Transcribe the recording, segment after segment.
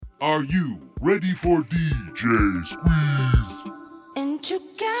Are you ready for DJ Squeeze? And you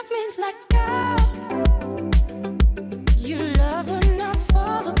got me like girl, you love when I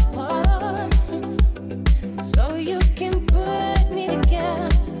fall apart, so you can put me together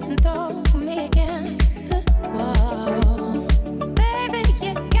and throw me against the wall. Baby,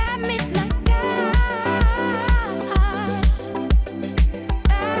 you got me like girl,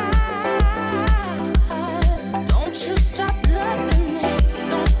 don't you stop loving me,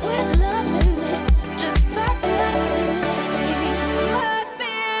 don't quit loving me, just stop loving me. Must be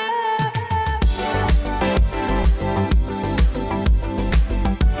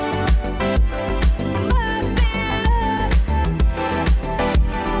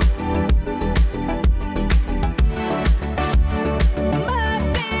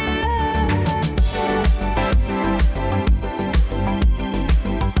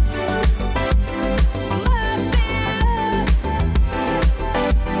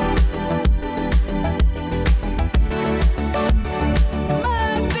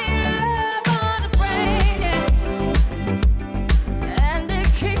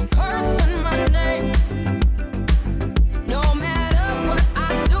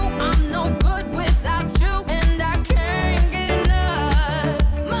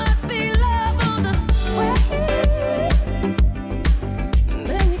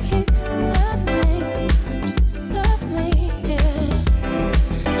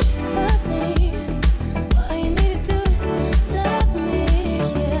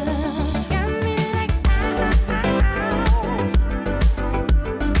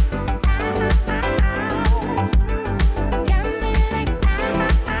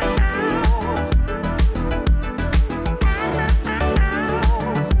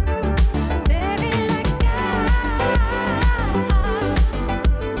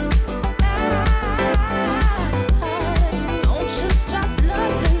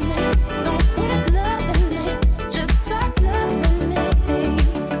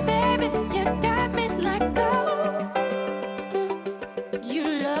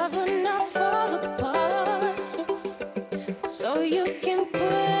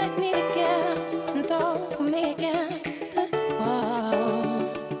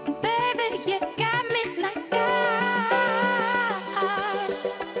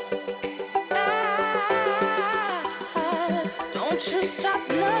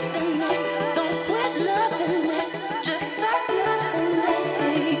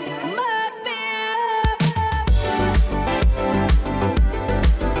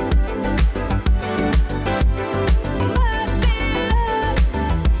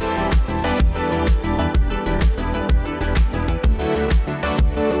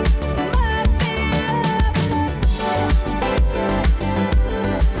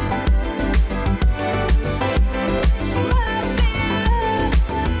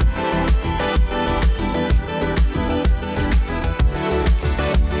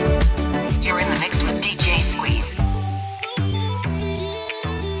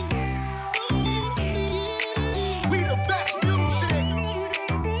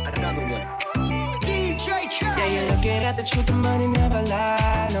the truth, the money never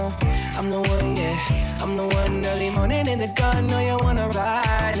lie, no. I'm the one, yeah. I'm the one early morning in the gun, know you wanna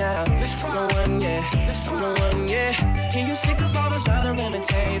ride now. I'm the one, yeah. I'm the one, yeah. Can you sick of all those other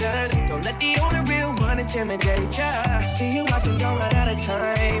imitators? Don't let the only real one intimidate ya. See you watching, don't run out of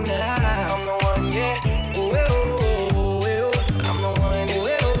time now. I'm the one, yeah. Ooh, ooh, ooh, ooh. I'm the one, ooh,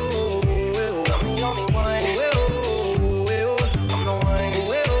 ooh, ooh, ooh. I'm the only one, ooh, ooh, ooh, ooh. I'm the one,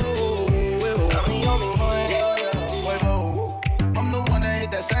 ooh, ooh, ooh, ooh. I'm the only one. Wait, whoa. I'm the one that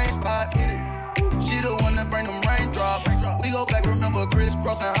hit that same spot. She the one that bring them raindrops. We go back, remember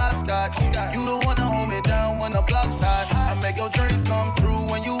crisscrossing hopscotch. You the one that hold me down when the block's hot. I make your dreams come true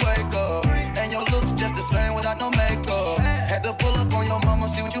when you wake up. And your looks just the same without no makeup. Had to pull up on your mama,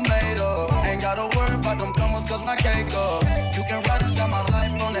 see what you made of. Ain't gotta worry about them comers, cause my cake up. You can ride inside my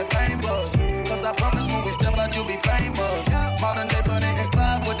life on that fame bus. Cause I promise when we step out, you'll be famous. Modern day Bonnie and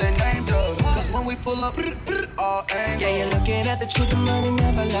Clyde, what they named us. Cause when we pull up, all angles. Yeah, you're looking at the truth, the money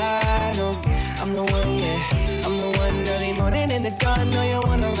never lie, no. I'm the one, yeah. I'm the one early morning in the gun, know you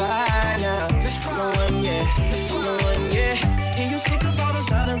wanna ride now. I'm the one, yeah. I'm the one, yeah. Can you sick of all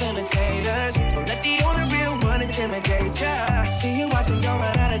those other imitators? Don't let the only real one intimidate ya. See you watching, don't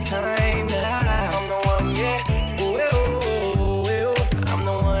run out of time now. I'm the one, yeah. Ooh, ooh, ooh, ooh. I'm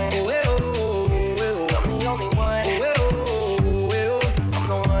the one, ooh, ooh, ooh, ooh. I'm the only one, ooh, ooh, ooh, ooh. I'm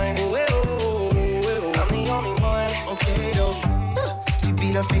the one, ooh, ooh, ooh, ooh. I'm the only one. Okay, though. She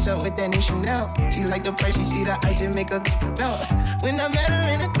beat her face up with that new Chanel. She like the price, she see the ice and make her belt. When I met her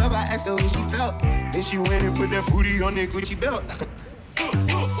in the club, I asked her who she felt. Then she went and put that booty on that Gucci belt.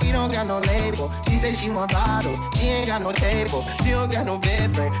 We don't don't got no label. She say she want bottles, she ain't got no table. She don't got no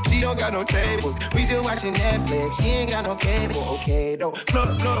bed frame, she don't got no tables. We just watching Netflix, she ain't got no cable. Okay, though,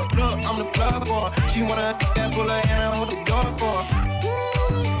 look, I'm the plug for her. She wanna that pull her hair and hold the door for her.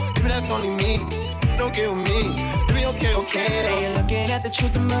 Baby, that's only me, don't get with me. Baby, okay. Hey, you're looking at the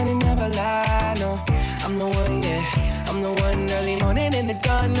truth, the money never lie, no. I'm the one, yeah. I'm the one early morning in the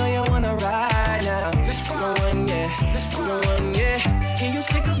dawn, know you wanna ride now. I'm the one, yeah. I'm the one, yeah. Can you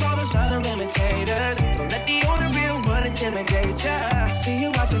sick of all those other imitators? Don't let the only real one intimidate ya. See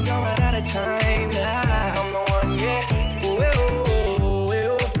you watching going out of time now. I'm the one, yeah. Ooh, ooh,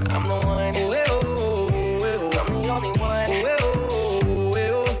 ooh, I'm the one, ooh, ooh, I'm the only one. Ooh,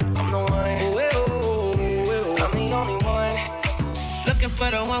 ooh, I'm the one, ooh, I'm the only one. Looking for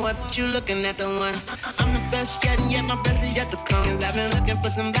the one, what you looking at the one? I'm the best yet, and yet my best is yet to come. Cause I've been looking for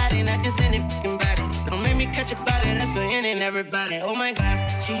somebody, not just any fucking body. Don't make me catch a body, that's the end and everybody. Oh my God,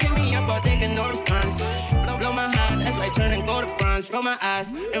 she hit me up all day, get no response. Blow my heart, that's like turning gold to bronze. Roll my eyes,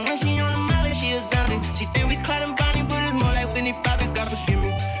 and when she on the molly, she a zombie. She think we Clyde and Bonnie, but it's more like Whitney Bobby, God forgive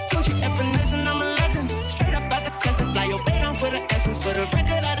me. Don't you ever listen, I'm a legend. Straight up out the crescent, fly your bait on for the essence. For the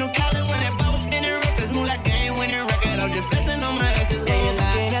record, I don't call it when that ball was spinning records. Move like game winning record, I'm just flexing on my asses. Yeah, you're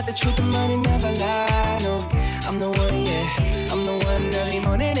looking at the truth, the money never lie, no. I'm the one, yeah. I'm the one early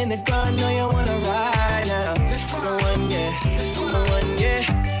morning in the dawn, know you wanna ride now. I'm the one, yeah. I'm the one, yeah.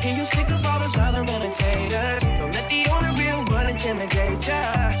 Can you sick of all those other imitators? Don't let the only real one intimidate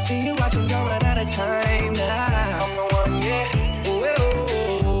ya. See you watching going out of time now. I'm the one, yeah. Ooh,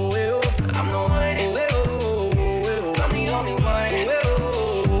 ooh, ooh, I'm the one, ooh, ooh, I'm the only one. Ooh,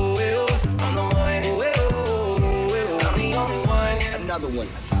 ooh, I'm the one, ooh, I'm the only one. Another one.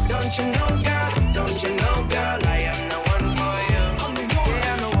 Don't you know, girl? Don't you know, girl? I am the one for you. Yeah, I'm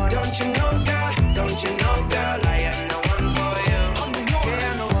the one. Don't you know, girl? Don't you know, girl? I am the one for you. Yeah, I'm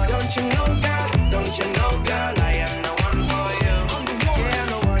the one. Don't you know, girl? Don't you know, girl? I am the one for you. Yeah, I'm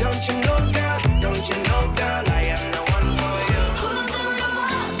the one. Don't you know, girl? Don't you know, girl? I am the one for you. Who's gonna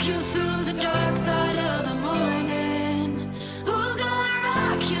walk you through the dark side of the morning? Who's gonna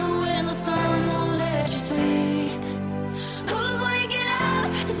rock you when the sun won't let you sleep? Who's waking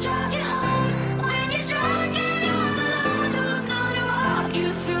up to drive you home when you're drunk and all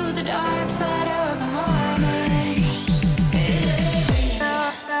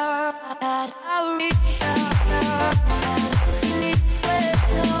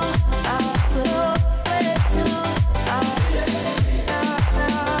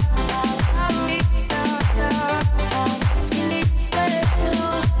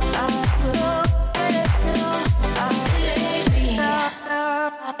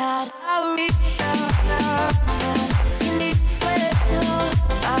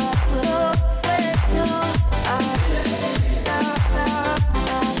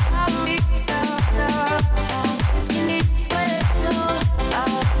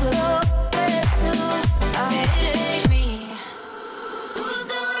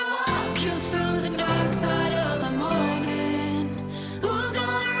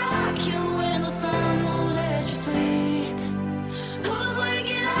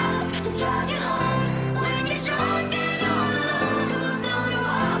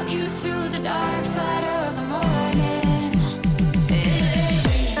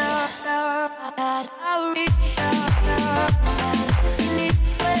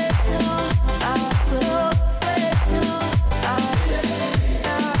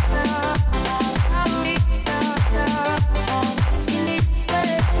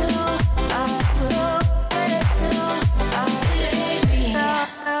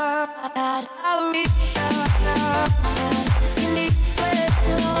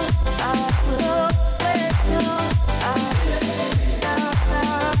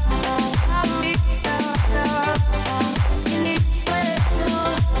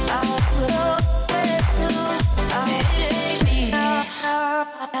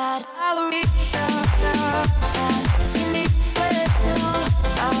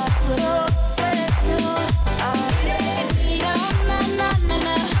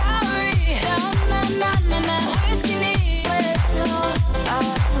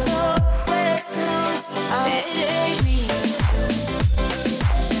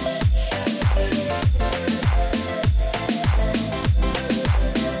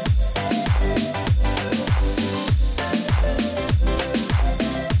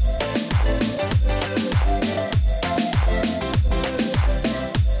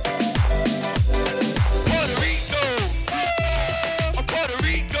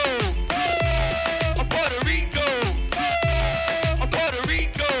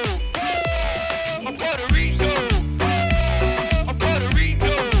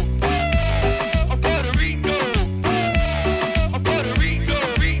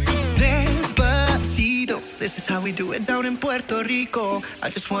we do it down in Puerto Rico. I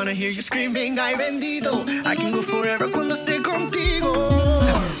just wanna hear you screaming, ay bendito. I can go forever cuando esté contigo.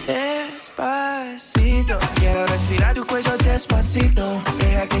 Despacito, quiero respirar tu cuello despacito.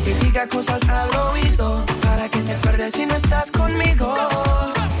 Deja que te diga cosas al oído, para que te acuerdes si no estás conmigo.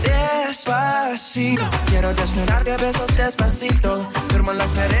 Despacito, quiero desnudarte a besos despacito. Firmo en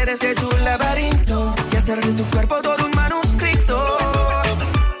las paredes de tu laberinto y hacer de tu cuerpo todo un manuscrito.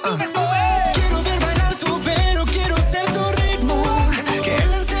 Quiero ver bailar tu pelo, quiero ser tu ritmo. Que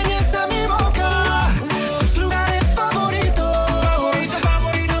le enseñes a mi boca tus lugares favoritos.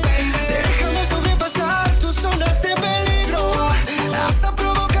 Déjame sobrepasar tus zonas de peligro, hasta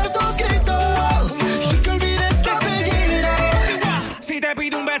provocar tus gritos y que olvides tu apellido. Si te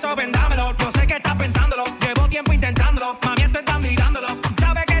pido un beso, ven dámelo. Yo sé que estás pensándolo, llevo tiempo intentándolo. Mami, esto estás mirándolo.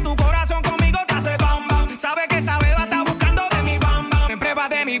 Sabe que tu corazón conmigo te hace bam bam. Sabe que esa beba está buscando de mi bam bam. En prueba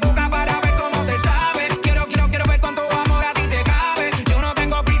de mi boca para ver cómo te sabe. Quiero ver cuánto amor a ti te cabe. Yo no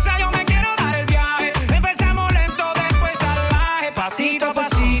tengo prisa, yo me quiero dar el viaje. Empezamos lento, después salvaje. Pasito a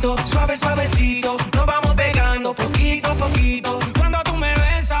pasito, suave suavecito, nos vamos pegando poquito a poquito. Cuando tú me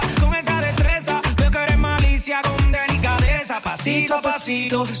besas con esa destreza, veo que eres malicia con delicadeza. Pasito a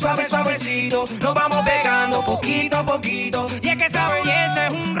pasito, suave suavecito, nos vamos pegando poquito a poquito. Y es que esa belleza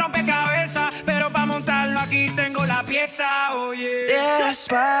es un rompecabezas, pero para montarlo aquí tengo la pieza, oye.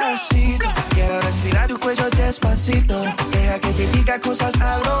 Despacito, quiero respirar tu cuello despacito. Deja que te diga cosas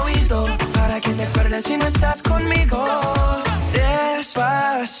al oído, para que te acuerdes si no estás conmigo.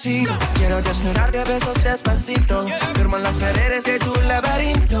 Despacito, quiero desnudarte a besos despacito. Firmo en las paredes de tu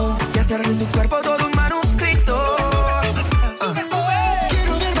laberinto y hacer de tu cuerpo todo un manuscrito.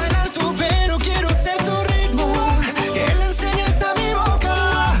 Quiero ver bailar tu pelo, quiero ser tu ritmo. Que le enseñes a mi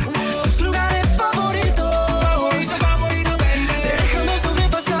boca tus lugares favoritos. Déjame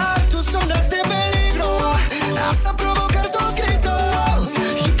sobrepasar tus zonas de peligro, hasta provocar tus gritos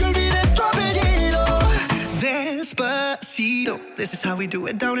y que olvides tu apellido. Despacito, this is how we do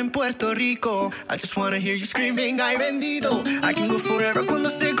it down in Puerto Rico. I just wanna hear you screaming, ay bendito. I can go forever cuando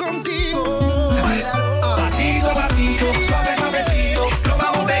esté contigo. Pasito a pasito, suave suavecito, nos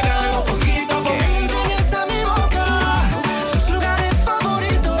vamos pegando poquito a Que le poquito. enseñes a mi boca tus lugares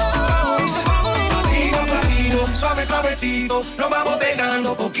favoritos. Pasito a pasito, suave suavecito, nos vamos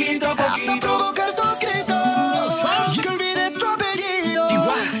pegando poquito a Hasta poquito. provocar tus gritos y que olvides tu apellido.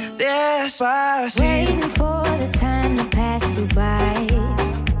 Despacito. Waiting for the time to pass you by.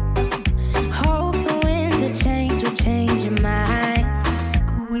 Hope the wind to change will change your mind.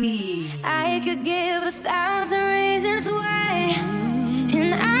 I could give 1,000 reasons why,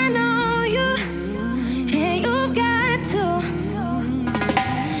 and I know you, and you've got to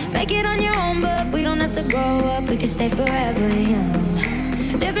make it on your own, but we don't have to grow up, we can stay forever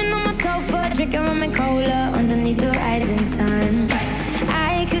young. Living on my sofa, drinking rum and cola underneath the rising sun.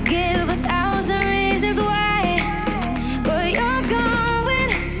 I could give 1,000 reasons why, but you're going,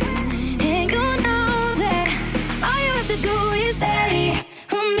 and you know that all you have to do is stay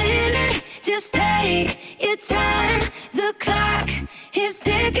a minute. Just take your time, the clock is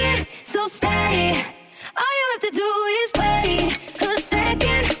ticking, so stay. All you have to do is wait a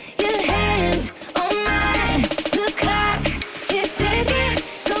second, your hands on mine. The clock is ticking,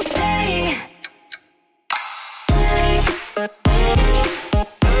 so stay.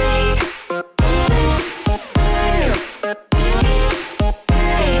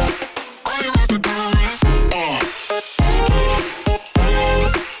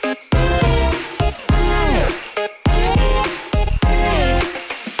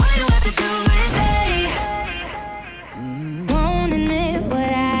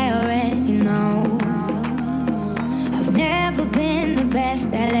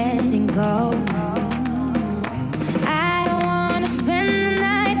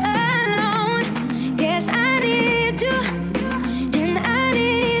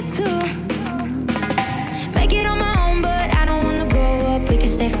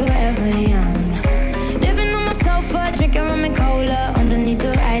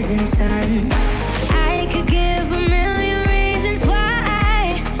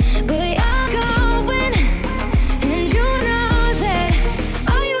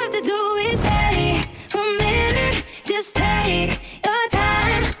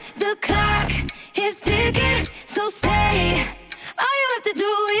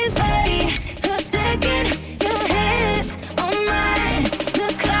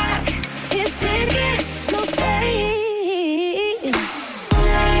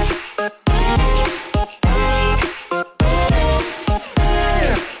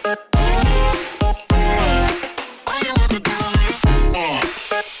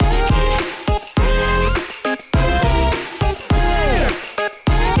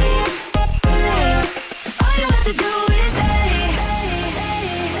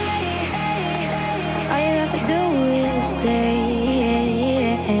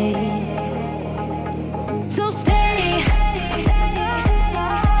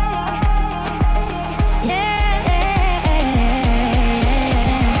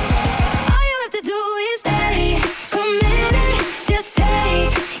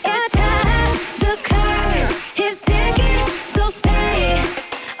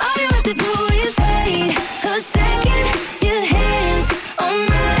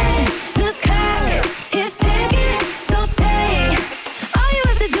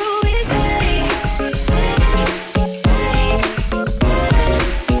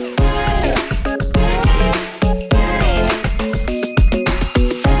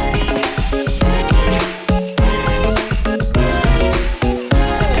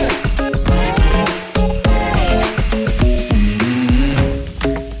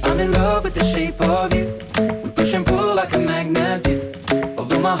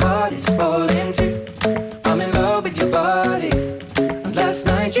 my heart is falling too. I'm in love with your body. Last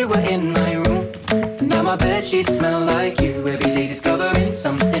night you were in my room, and now my bedsheets smell like you. Every day discovering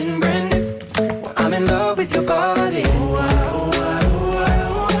something brand new. I'm in love with your body.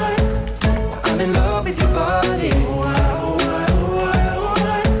 I'm in love with your body.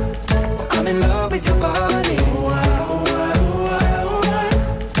 I'm in love with your body.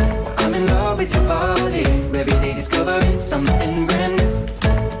 I'm in love with your body. Every day discovering something brand new.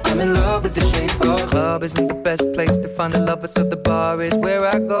 I'm in love with the shape of the club isn't the best place to find a lover, so the bar is where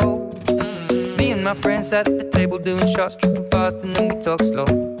I go. Me and my friends at the table doing shots, tripping fast, and then we talk slow.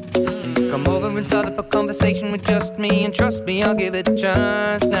 And you come over and start up a conversation with just me, and trust me, I'll give it a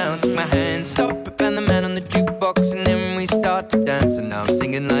chance. Now take my hand, stop it, and the man on the jukebox, and then we start to dance. And now I'm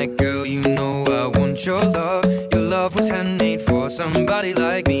singing like, girl, you know I want your love. Your love was handmade for somebody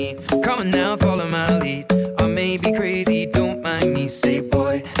like me. Come on now, follow my lead. I may be crazy, don't mind me. Say,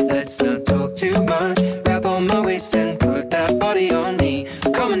 boy, let's not talk too much. Grab on my waist and put that body on me.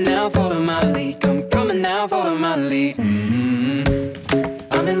 Come on now, follow my lead. Come on now, follow my lead.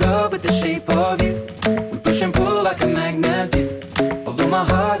 I'm in love with the shape of you. We push and pull like a magnet do. Although my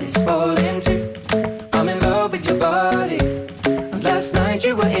heart is falling too. I'm in love with your body. Last night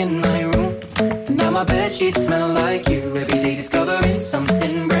you were in my room, and now my bedsheets smell like you. Every day discovering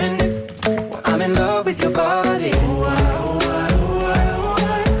something brand new. I'm in love with your body.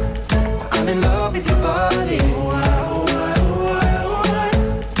 I'm in love with your body.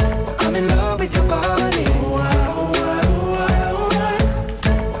 I'm in love with your body.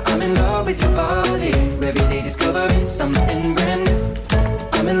 I'm in love with your body. Every day discovering something brand new.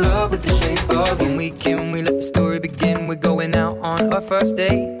 I'm in love with the shape of you. When we can, we let the story begin. We're going out on our first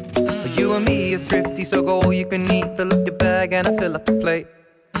date. You and me are thrifty, so go all you can eat. Fill up your bag and I fill up the plate.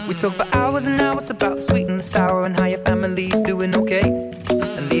 We talk for hours and hours about the sweet and the sour and how your family's doing okay.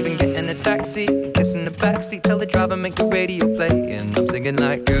 And leaving, getting a taxi, kissing the backseat, tell the driver make the radio play. And I'm singing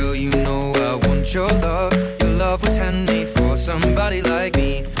like, girl, you know I want your love. Your love was handmade for somebody like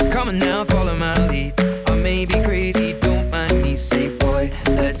me. Come on now, follow my lead. I may be crazy, don't mind me. Say, boy,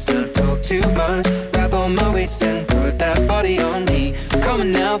 let's not talk too much. Grab on my waist and put that body on me. Come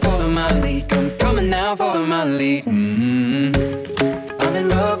on now, follow my lead. Come on now, follow my lead. I'm in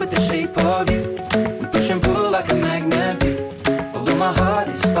love with the shape of you. We push and pull like a magnet do. Although my heart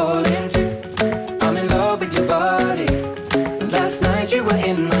is falling too. I'm in love with your body. Last night you were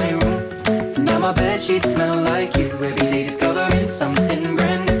in my room, and now my bedsheets smell like you. Every day discovering something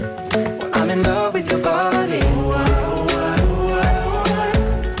brand new. I'm in love with your body.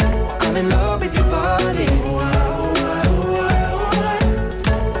 I'm in love with your body.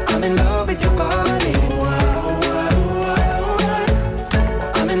 I'm in love with your body.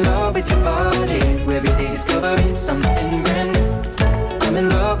 I'm in love with your body. Every day discovering something brand new. I'm in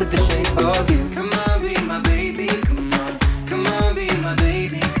love with the shape of you. Come on, be my baby, come on. Come on, be my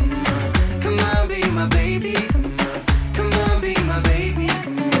baby, come on. Come on, be my baby, come on. Come on, be my baby,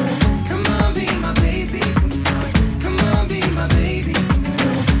 come on. Come on, be my baby, come on. Come on, be my baby, come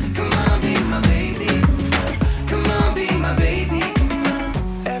on. Come on, be my baby, come on. Come on, be my baby, come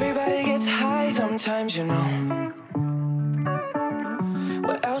on. Everybody gets high sometimes, you know.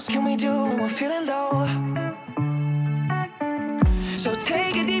 What else can we do when we're feeling low? So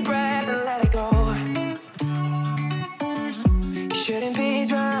take a deep breath and let it go. You shouldn't be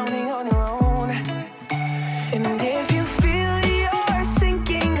drowning on your own. And if you feel you're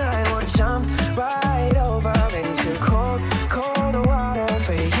sinking, I will jump right over into cold, cold water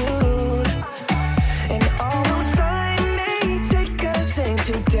for you. And although time may take us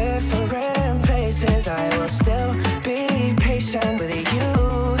into different places, I will still be patient with you.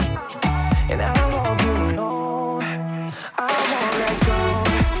 And I won't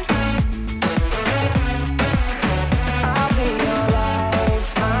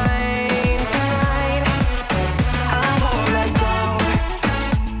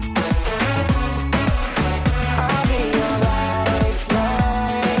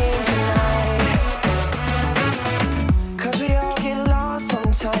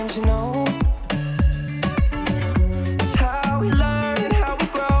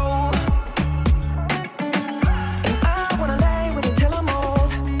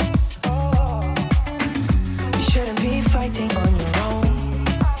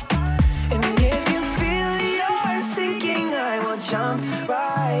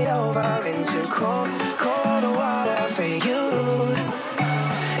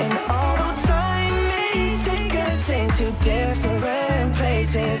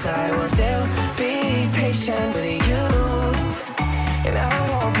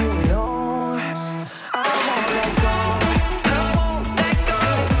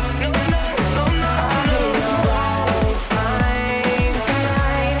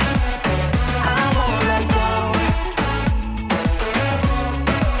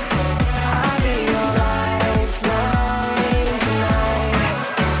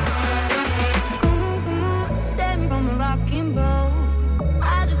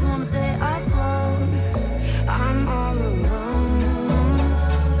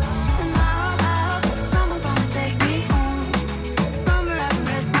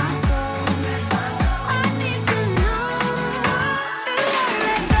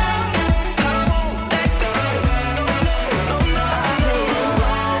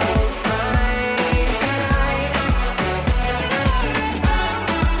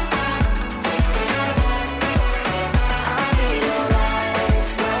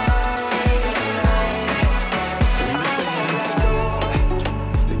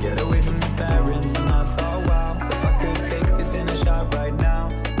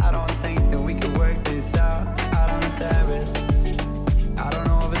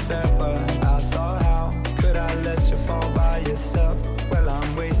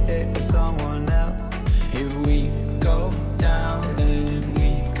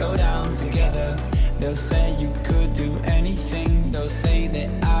They'll say you could do anything. They'll say that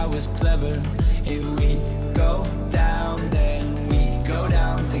I was clever. If we go down, then we go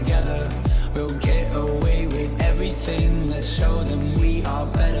down together. We'll get away with everything. Let's show them we are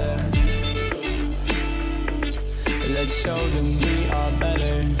better. Let's show them we are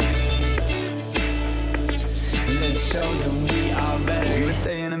better. Let's show them we are better. We were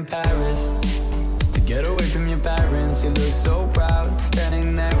staying in Paris to get away from your parents. You look so proud,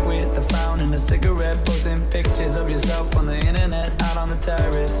 standing there with a frown and a cigarette, posting pictures of yourself on the internet, out on the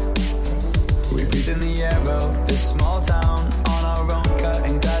terrace. We breathe in the air of this small town, on our own,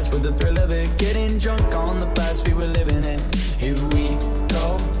 cutting glass with the thrill of it, getting drunk on the past we were living in. If we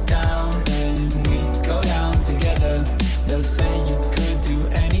go down, then we go down together. They'll say you could do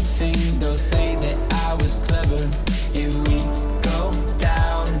anything. They'll say that I was clever. If we go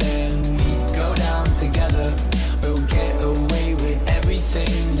down, then we go down together. We'll get away with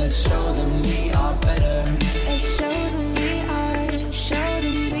everything. Let's show them we are better. Let's show them we are. Show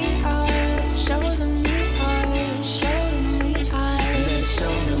them we are. Show them we are. Show them we are. Let's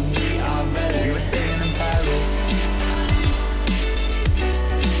show them we are better. We were staying in Paris.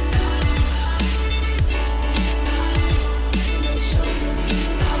 Let's show them we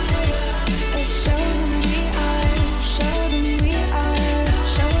are better. Let's show them we are. Show them we are.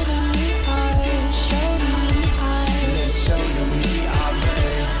 Show them we are. Show them we are. Let's show them we are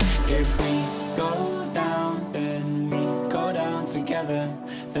better. If we go down, then we go down together.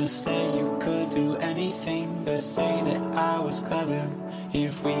 They'll say you could do anything. They'll say that I was clever.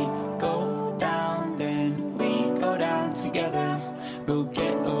 If we go down, then we go down together. We'll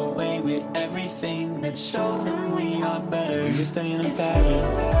get away with everything. Let's show them we are better. We were staying in Paris.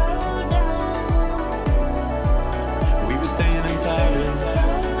 We were staying in Paris.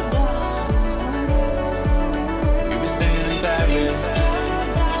 We were staying in Paris.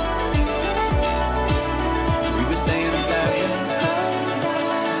 We were staying in Paris.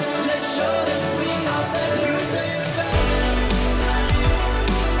 Let's show them we are better. We were staying in Paris.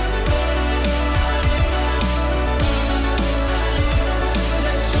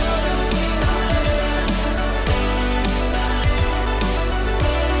 Let's show them we are better.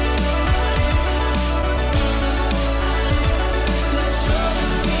 Let's show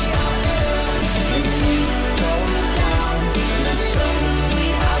them we are better. If we go down, let's show them we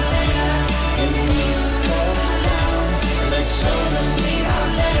are better. If we go down, let's show them we are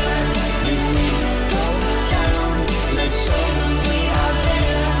better. If we go down, let's show them we are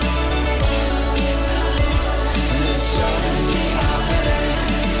better. Let's show them we are better.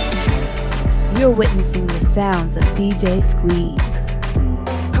 You're witnessing the sounds of DJ Squeeze.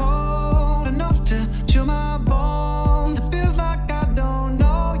 Cold enough to chill my bones. It feels like I don't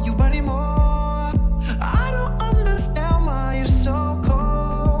know you anymore. I don't understand why you're so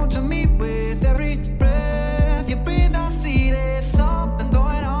cold to me. With every breath you breathe, I see there's something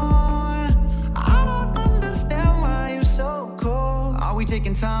going on. I don't understand why you're so cold. Are we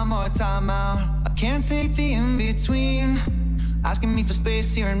taking time or time out? I can't take the in-between. Asking me for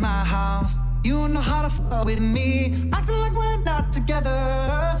space here in my house. You don't know how to fuck with me. Acting like we're not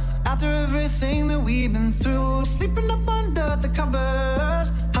together. After everything that we've been through, sleeping up under the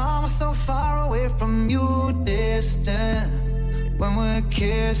covers. I'm so far away from you, distant. When we're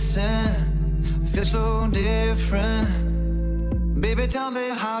kissing, feel so different. Baby, tell me,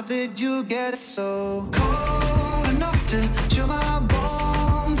 how did you get so cold enough to chill my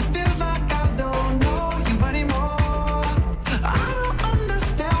bones? It feels like I don't know you anymore. I don't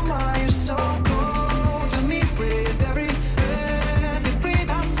understand why you're so cold to me. With every breath you breathe,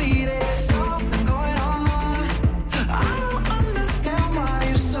 I see there's something going on. I don't understand why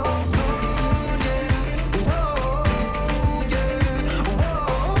you're so cold, yeah. Whoa, yeah.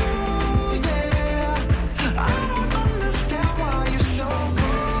 Whoa, yeah. I don't understand why you're so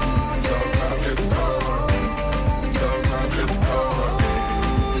cold, yeah.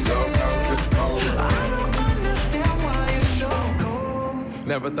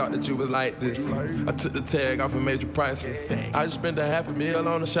 Never thought that you was like this. I took the tag off and made you priceless. I just spent $500,000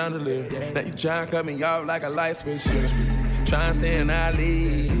 on a chandelier. Now you trying to cut me off like a light switch. Trying to stay in our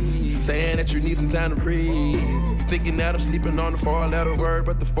league. Saying that you need some time to breathe. Thinking that I'm sleeping on the 4-letter word,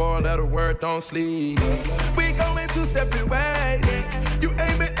 but the 4-letter word don't sleep. We going two separate ways. You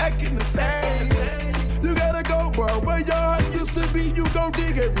ain't been acting the same. You gotta go, boy. Where your heart used to be, you go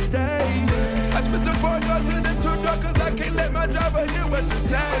dig every day. I spent the 4 to the 2 door, cause I can't let my driver hear what you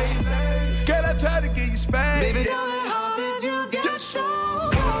say. Can I try to get you spanked? Baby, tell me, how did you get so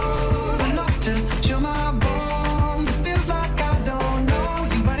cold enough to chill my bones? It feels like I don't know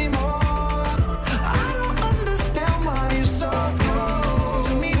you anymore. I don't understand why you're so cold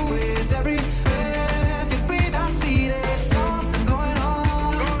to me. With every breath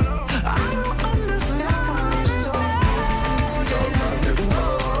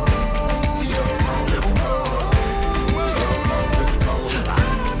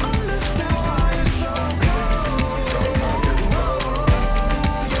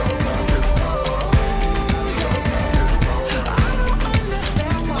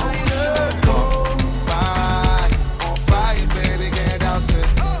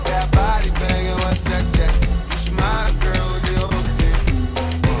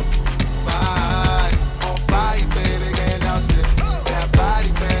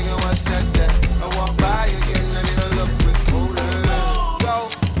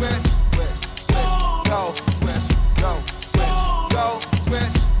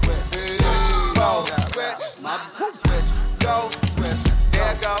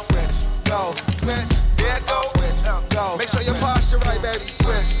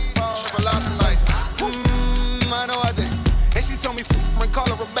switch. She relax like, I know I think. And she told me, and call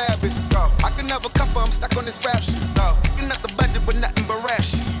her a bad bitch. I can never cuff her, I'm stuck on this rap shit. Looking at the budget, but nothing but rap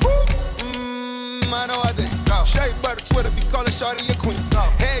shit. I know I think. Shea butter, Twitter, be calling shorty a queen.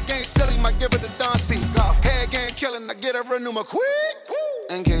 Head game silly, might give her the Don C. Head game killing, I get her a new quick.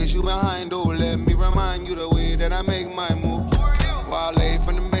 In case you behind, oh, let me remind you the way that I make my move. Wale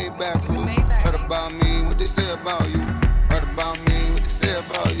from the Maybach crew. Heard about me, what they say about you. Heard about me, what they say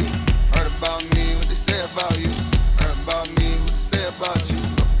about you. Heard about me, what they say about you. Heard about me, what they say about you.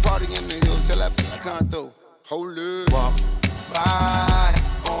 Party in the hills till I feel like I'm through. Hold it. Walk by,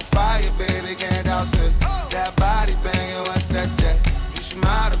 on fire, baby, can't doubt it. That body banging, what's that? You should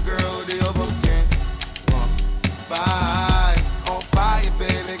model, girl, the overkin. Walk by, on fire,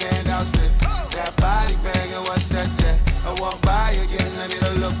 baby, can't doubt it. That body banging, what's that? I walk by again, I need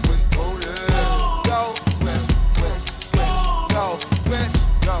a look quick. Hold it. Go, switch, switch, switch. Go, switch,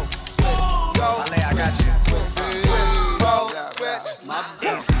 go, switch, go. I got you. Switch, go, switch. My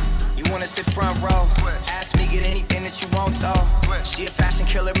easy. You wanna sit front row? Ask me, get anything that you want though. She a fashion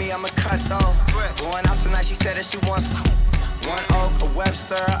killer, me, I'm a cut though. Going out tonight, she said that she wants one Oak, a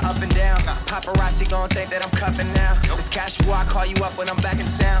Webster, up and down. Paparazzi gon' think that I'm cuffing now. It's casual, I call you up when I'm back in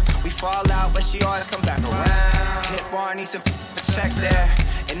town. We fall out, but she always come back around. Hit Barney, some check there.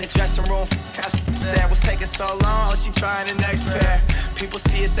 In the dressing room, caps there. Was taking so long, she trying the next pair. People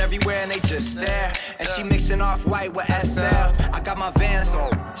see us everywhere and they just stare. And she mixing off white with SL. I got my Vans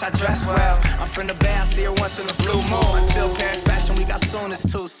on, I dress well. I'm from the Bay, I see her once in the blue moon. Until Paris fashion, we got soon,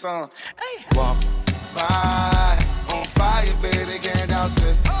 it's too soon. Hey. Walk by, on fire, baby, can't doubt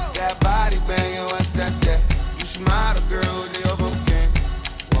it. That body banging, what's that? You should model, girl, the overkin.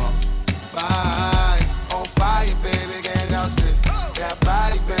 Walk by, on fire, baby, can't doubt it. That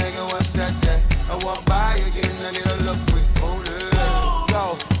body banging, what's that? I walk by again, I need a look quick. Hold it.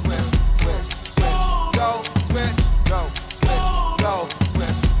 Go, switch, switch, switch. Go, switch, go, switch, go,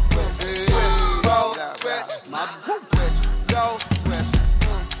 switch, switch, switch, go, switch, switch, go, switch,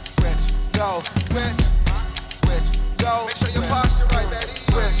 switch, go, switch, switch, go. Make sure your posture right, baby.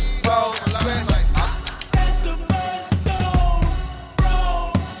 Switch, go, switch.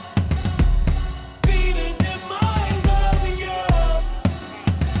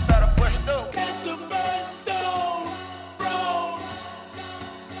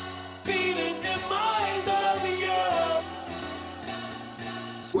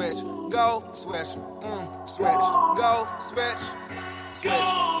 Switch, go, switch, switch, go, switch, switch,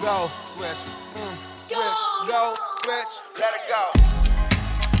 go, switch, switch, go, switch, let it go.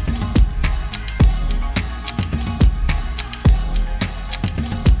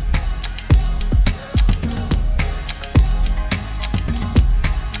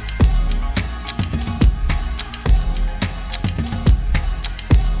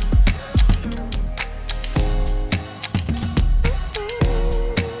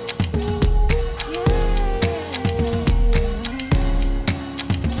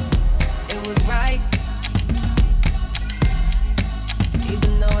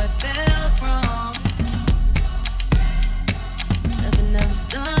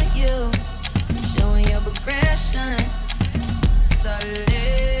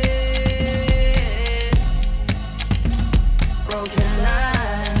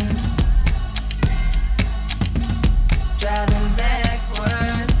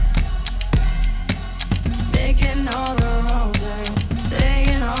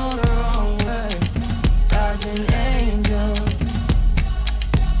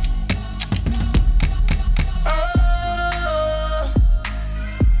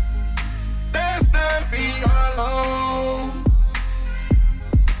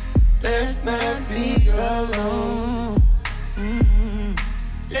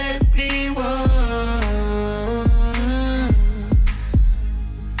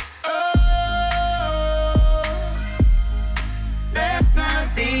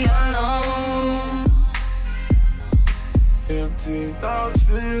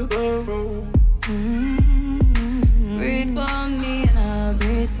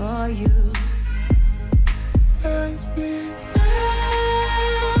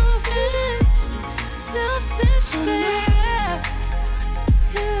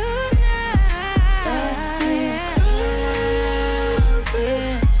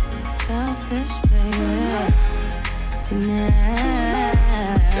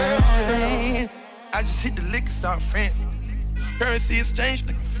 I just hit the liquor, all fancy. Currency exchange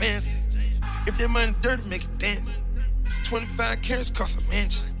looking fancy. If that money dirty, make it dance. 25 carats cost a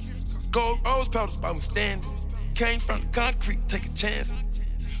mansion. Gold rose petals by me standing. Came from the concrete, take a chance.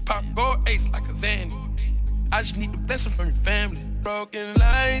 Pop gold ace like a Zandy. I just need the blessing from your family. broken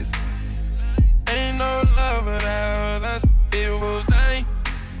lights. Ain't no love without us. It was night.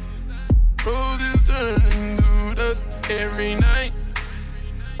 Roses turning to dust every night.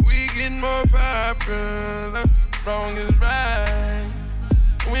 We get more popular. Wrong is right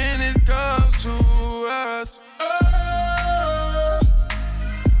when it comes to us. Oh,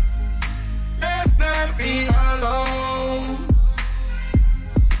 let's not be alone.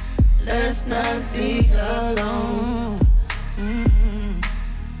 Let's not be alone.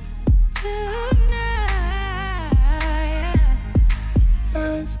 Tonight,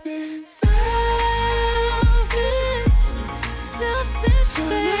 let's be selfish,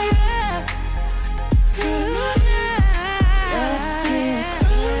 baby. Tonight, let's be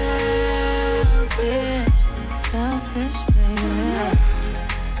selfish, baby.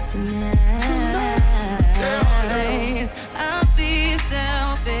 Tonight, I'll be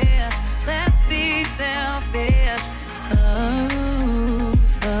selfish. Let's be selfish. Oh,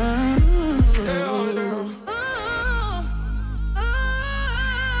 oh, oh, oh.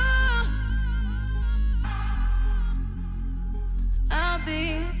 I'll be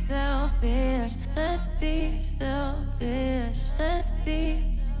selfish. Let's be selfish. Let's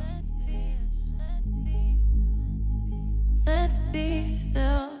be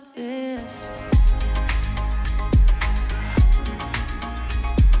selfish.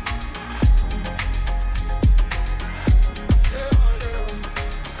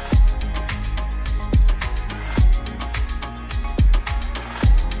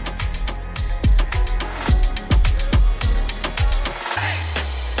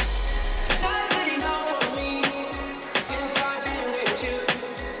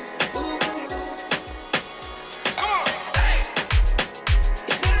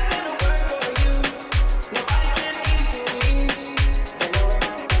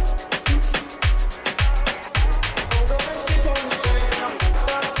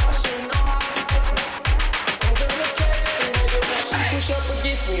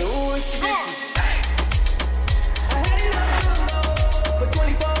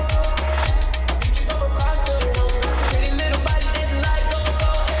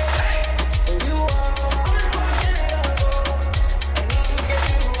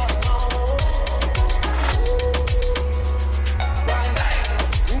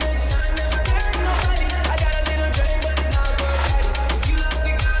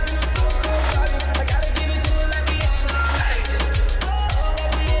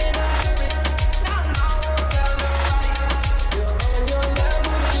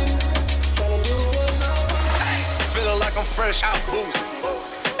 Fresh out booze.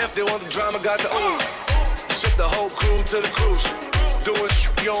 If they want the drama, got the ooze. Ship the whole crew to the cruise. Do it,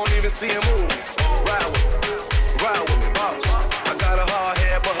 you don't even see him move. Ride with me, boss. I got a hard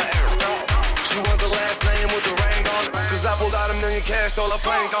head, but her air. She want the last name with the ring on it. Cause I pulled out $1 million cash, stole a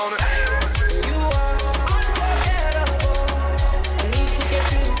plank on it. You are unforgettable. I need to get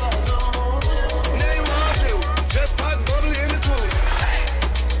you alone. Now you want to. Just pop bubbly in the cruise.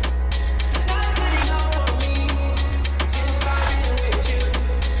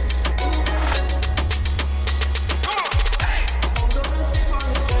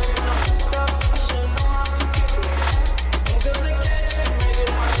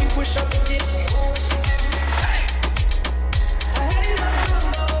 Push up against me. I had enough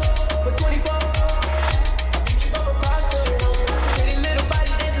for 24. I beat you up across the room. Pretty little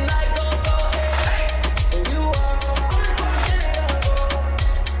body dancing like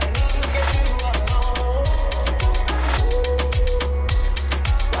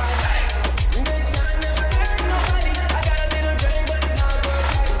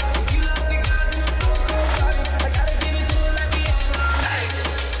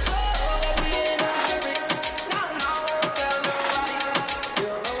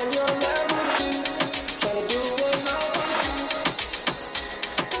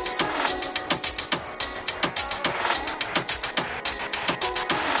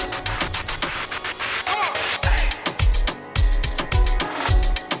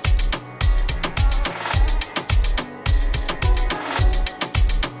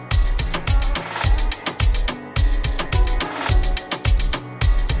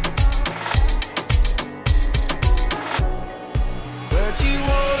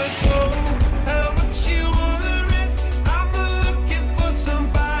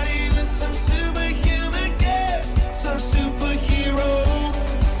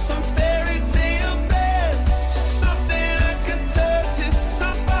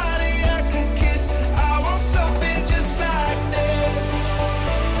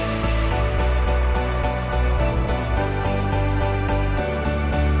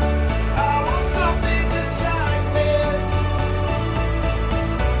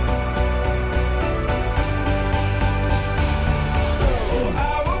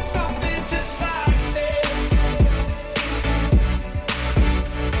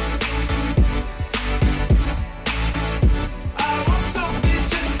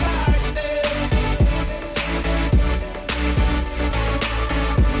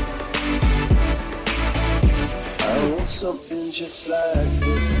just like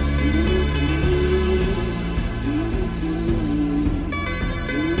this.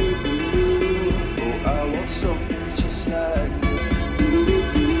 Oh, I want something just like this.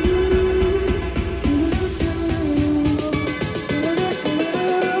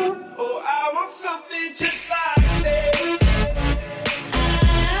 Oh, I want something just like this.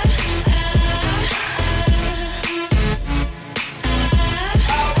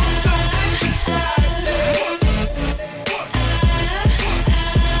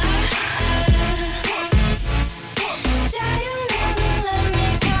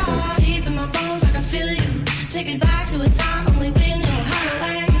 Take it back to a time only we knew how to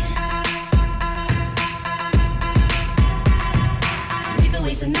lay. We could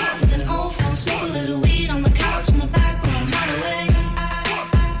waste a night with an old phone, smoke a little weed on the couch in the back room, how to lay.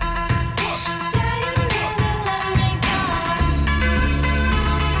 Say you never let me go.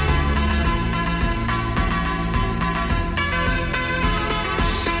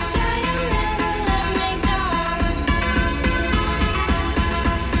 Say you never let me go.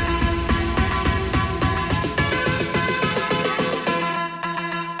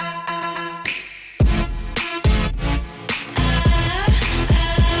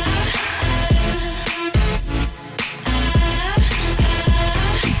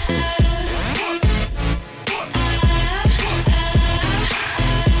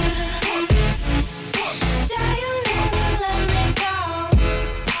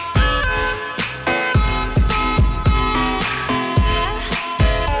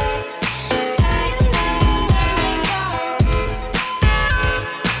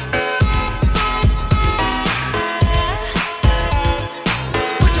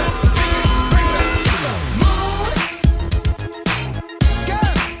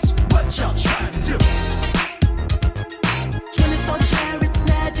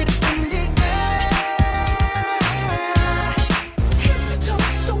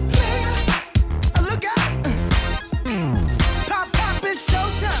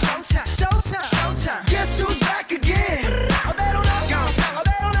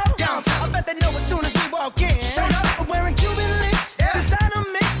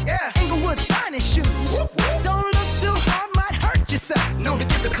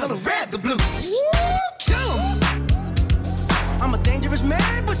 I'm a dangerous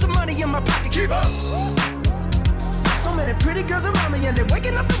man with some money in my pocket. Keep up. So many pretty girls around me and they're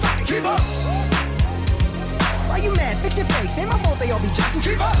waking up the rocket. Keep up. Why you mad? Fix your face. Ain't my fault they all be jocking.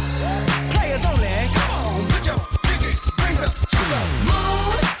 Keep up. Players only. Come on, put your pinky rings up to the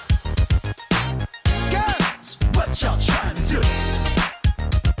moon. Girls, what y'all trying to do?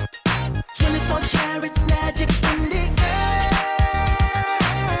 24 karat magic in the air.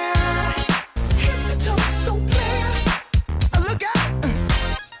 Head to toe, so clear. Look out.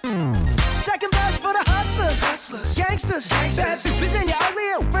 Second verse for the hustlers, gangsters, bad bitches and your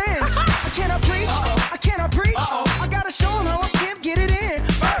ugly friends. I cannot preach, I cannot preach. I gotta show them how I can get it in.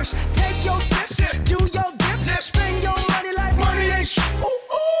 First, take your sip, do your dip, spend your money like money ain't shit. Ooh,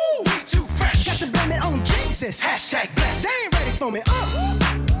 ooh, we too fresh. Got to blame it on Jesus. Hashtag blessed. They ain't ready for me.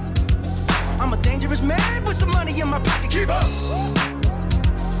 I'm a dangerous man with some money in my pocket. Keep up.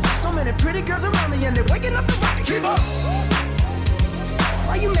 So many pretty girls around me and they're waking up the rocket. Keep up.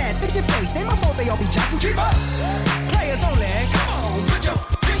 Why you mad? Fix your face. Ain't my fault they all be jocking. Keep up. Players only. Come on, put your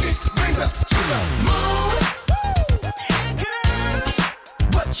pinky rings up to the moon. Girls,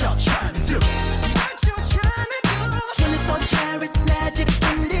 what y'all trying to do? What you trying to do? 24 karat magic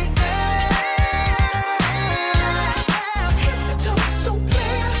in the air. Head to toe, so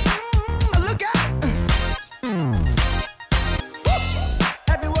clear. Look out.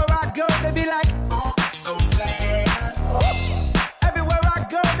 Everywhere I go, they be like, oh, so bad. Everywhere I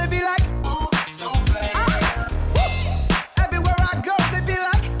go, they be like, oh, so bad. Everywhere I go, they be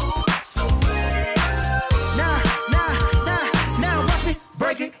like, oh, so bad. Now, watch me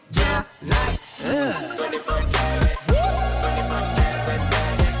break it down like, 24 karat.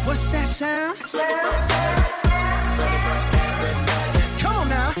 What's that sound? Come on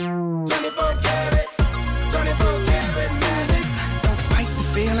now. 24 karat, 24 karat magic. Don't fight the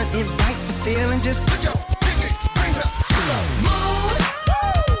feeling, invite the feeling. Just put your pinky rings up to the moon.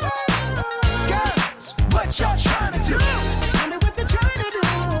 Girls, what y'all trying to do? Tell me what they're trying to do.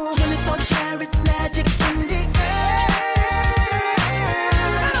 24 karat magic in the air.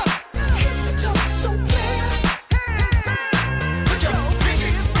 Head to toe, so clear. Put your pinky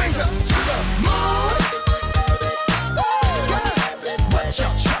rings up to the moon. Girls, what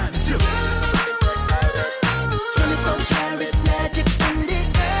y'all trying to do? 24 karat magic in the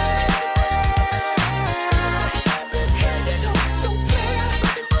air.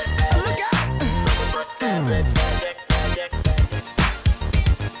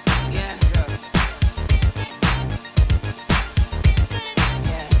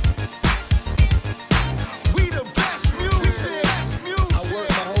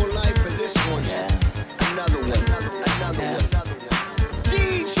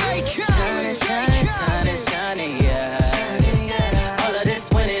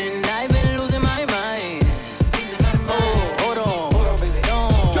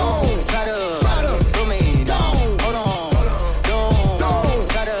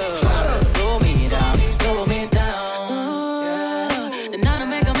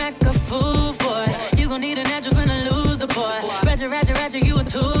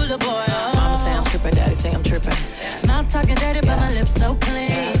 talking dirty, but my lips so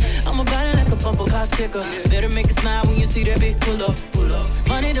clean. I'm about it like a bumper car sticker. Better make it smile when you see that bitch pull up.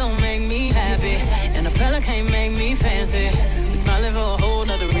 Money don't make me happy, and a fella can't make me fancy. We smiling for a whole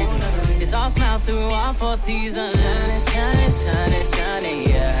nother reason. It's all smiles through all 4 seasons. Shining, shining, shining, shining,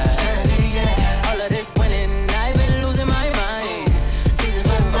 yeah. Shining, yeah. All of this winning, I've been losing my mind. Losing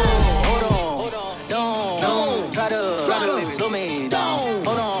my mind. Hold on, don't try to slow me down.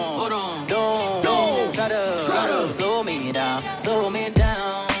 Hold on, don't try to slow me down. Slow me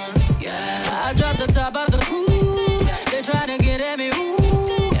down. Yeah, I dropped the top of the coupe. They try to get at me.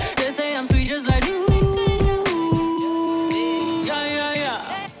 Ooh. They say I'm sweet just like you.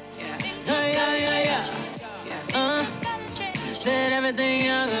 Said everything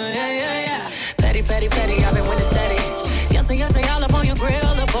young, yeah. Petty, petty, petty, I've been winning steady. Yes, all up on your grill,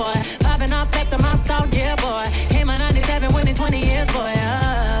 little boy. Popping off at the mouth out, yeah, boy. Came out 97, winning 20 years, boy.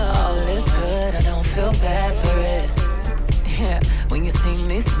 Oh, all is good, I don't feel bad for it. Yeah, when you see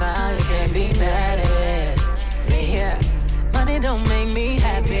me smile, you can't be mad at it. Yeah, money don't make me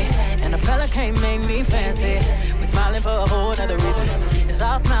happy, and a fella can't make me fancy. We smiling for a whole other reason. It's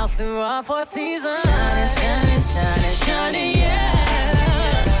all smiles through all 4 seasons. Shining, shining, shining, shining, yeah.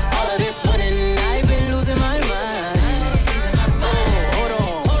 All of this winning, I've been losing my mind. Hold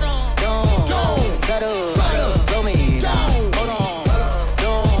on, don't try to slow me down. Hold on,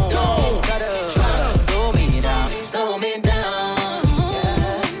 don't try to slow me down. Slow me down.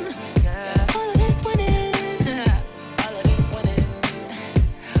 Yeah. All of this winning, all of this winning,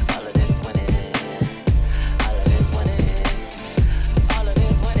 all of this winning, all of this winning, all of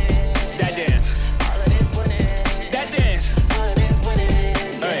this winning. That dance. All of this winning. That dance. All of this winning.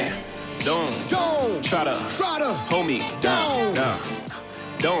 Hey, don't try to hold me down. Nah.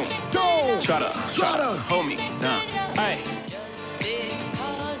 Don't try to hold me down. Hey.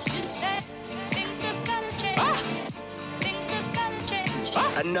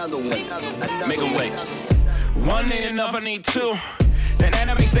 Another one. Make a way. One ain't enough, I need 2. Then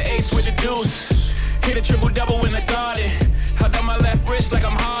that makes the ace with the deuce. Hit a triple-double in the garden. Held on my left wrist like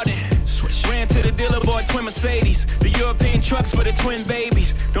I'm Harden. Ran to the dealer, bought twin Mercedes. The European trucks for the twin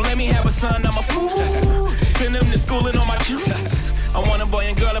babies. Don't let me have a son, I'm a fool. Send them to school and on my shoes. I want a boy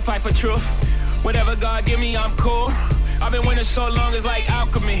and girl to fight for truth. Whatever God give me, I'm cool. I've been winning so long, it's like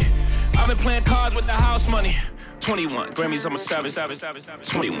alchemy. I've been playing cards with the house money. 21 Grammys, I'm a savage.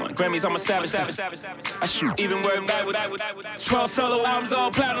 21 Grammys, I'm a savage. I shoot even word right with 12 solo albums,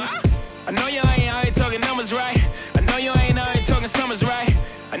 all platinum. I know you ain't out here talking numbers right. I know you ain't out here talking summers right.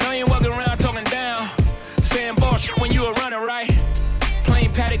 I know you walking around talking down, saying bullshit when you were running right.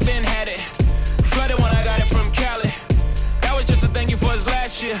 Plain Paddock, Ben had it. Flooded when I got it from Cali. That was just a thank you for his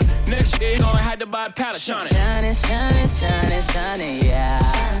last year. Next year, gonna have to buy a pallet. Shining, shining, shining, shining, shining,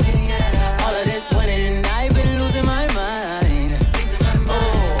 yeah. All of this winning, I've been losing my mind.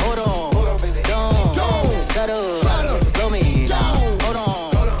 Oh, hold on, don't try to slow me down. Hold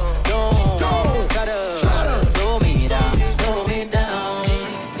on, don't try to slow me down. Slow me down.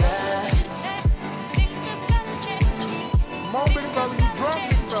 Moment, fella, you drunk,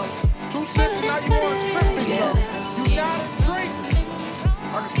 big fella. 2 sips, now you on a trip, big fella. You not a drink.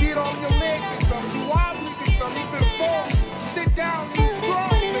 I can see it on your leg, big fella. You wobbly, big fella. You finna fall. Sit down, you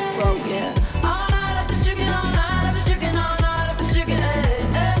drunk, big fella. Yeah. All night I've been drinking, all night I've been drinking, all night I've been drinking,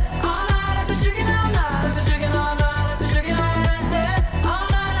 All night I've been drinking, all night I've been drinking, all night I've been drinking, All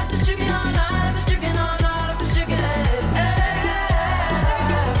night I've been drinking, all night I've been drinking, all night I've been drinking,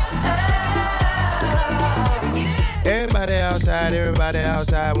 Everybody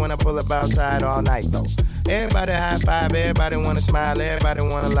outside when I pull up outside all night though. Everybody high five, everybody wanna smile, everybody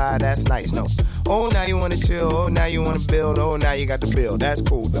wanna lie, that's nice, no. Oh, now you wanna chill, oh, now you wanna build, oh, now you got the bill, that's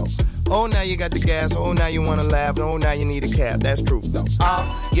cool though. Oh, now you got the gas, oh, now you wanna laugh, oh, now you need a cab, that's true though. All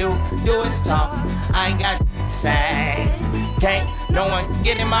you do is talk, I ain't got to say. Can't no one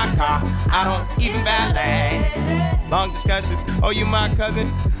get in my car, I don't even valet. Long discussions, oh, you my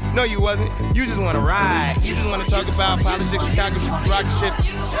cousin? No, you wasn't, you just wanna ride. You just wanna talk about politics, Chicago, rock shit.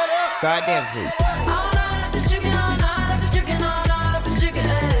 Start dancing.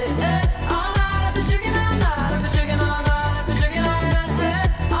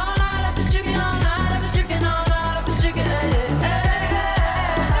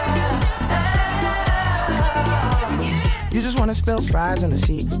 You just wanna spill fries on the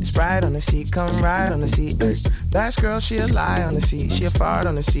seat, Sprite on the seat, come ride on the seat. Last girl, she a lie on the seat, she a fart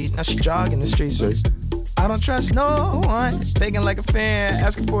on the seat, now she jogging the streets. I don't trust no one, faking like a fan,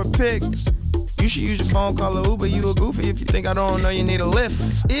 asking for a pic. You should use your phone, call a Uber, you a goofy if you think I don't know you need a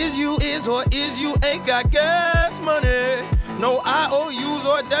lift. Is you ain't got gas money, no IOUs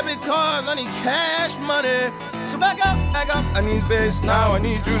or debit cards, I need cash money. So back up, I need space now. I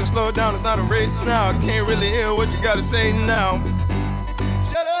need you to slow down, it's not a race now. I can't really hear what you gotta say now.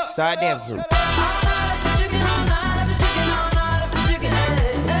 Shut up. Start dancing.